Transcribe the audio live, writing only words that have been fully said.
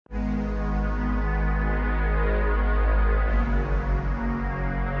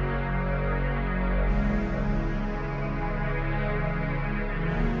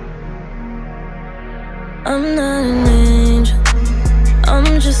I'm not an angel, I'm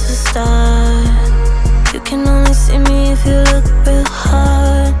just a star. You can only see me if you look real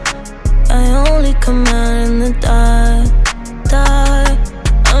hard. I only come out in the dark, dark.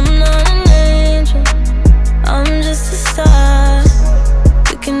 I'm not an angel, I'm just a star.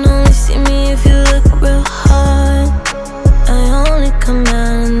 You can only see me if you look real hard. I only come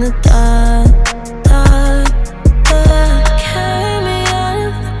out in the dark, dark, dark. Carry me out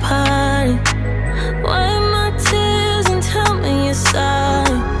of the party, wipe my tears and tell me you're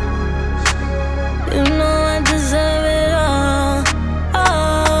sorry. You know I deserve it all.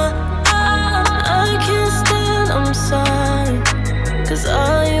 I can't stand, I'm sorry, 'cause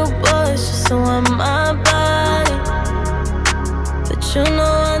all you boys just want my body. But you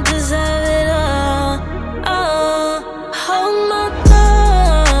know I deserve it all. Hold my thoughts,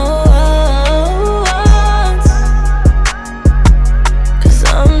 'cause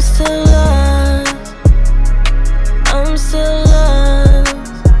I'm still lost, I'm still lost.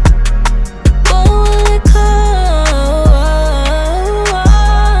 What will it cost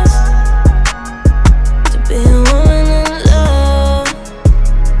to be a woman in love?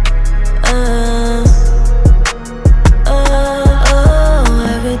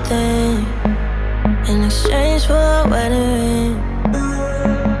 Everything in exchange for a wedding ring.